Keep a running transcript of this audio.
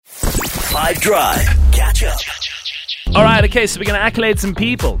5 Drive. Catch up. All right, okay, so we're going to accolade some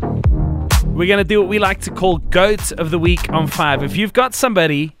people. We're going to do what we like to call GOAT of the Week on 5. If you've got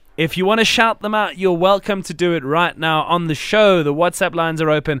somebody, if you want to shout them out, you're welcome to do it right now on the show. The WhatsApp lines are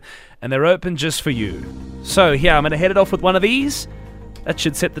open, and they're open just for you. So here, I'm going to head it off with one of these. That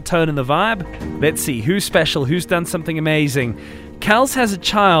should set the tone and the vibe. Let's see, who's special, who's done something amazing. Kels has a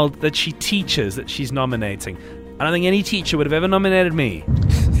child that she teaches that she's nominating. I don't think any teacher would have ever nominated me.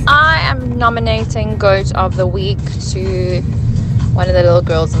 I am nominating GOAT of the Week to one of the little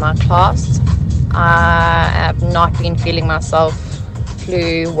girls in my class. I have not been feeling myself,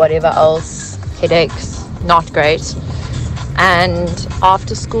 flu, whatever else, headaches, not great. And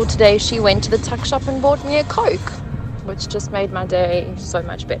after school today, she went to the tuck shop and bought me a Coke, which just made my day so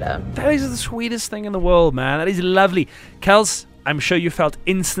much better. That is the sweetest thing in the world, man. That is lovely. Kels, I'm sure you felt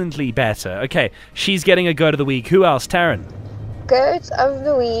instantly better. Okay, she's getting a GOAT of the Week. Who else? Taryn? GOAT of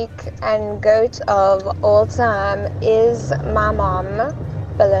the Week and GOAT of all time is my mom,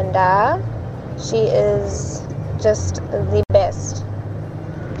 Belinda. She is just the best.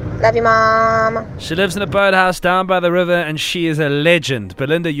 Love you, Mom. She lives in a boathouse down by the river, and she is a legend.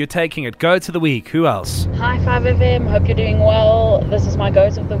 Belinda, you're taking it. GOAT of the Week. Who else? Hi 5FM, hope you're doing well. This is my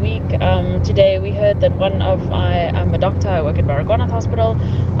GOAT of the Week. Today we heard that I'm a doctor, I work at Baragwanath Hospital.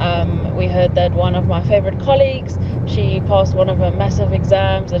 We heard that one of my favorite colleagues, she passed one of her massive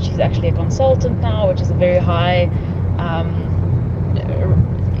exams, and she's actually a consultant now, which is a very high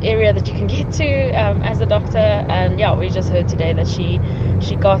area that you can get to as a doctor. And yeah, we just heard today that she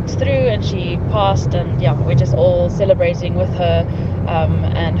got through and she passed, and yeah, we're just all celebrating with her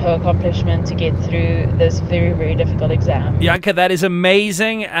and her accomplishment to get through this very, very difficult exam. Bianca, that is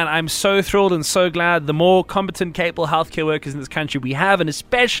amazing, and I'm so thrilled and so glad. The more competent, capable healthcare workers in this country we have, and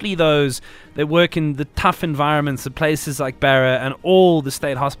especially those that work in the tough environments of places like Barra and all the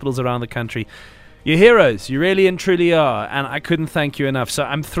state hospitals around the country, you're heroes. You really and truly are, and I couldn't thank you enough. So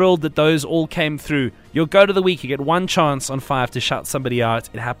I'm thrilled that those all came through. You'll go to the week. You get one chance on 5 to shout somebody out.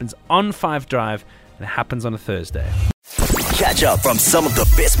 It happens on 5 Drive, and it happens on a Thursday. Catch up from some of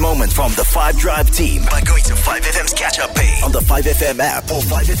the best moments from the 5 Drive team by going to 5FM's catch-up page on the 5FM app or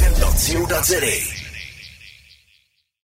 5FM.co.za.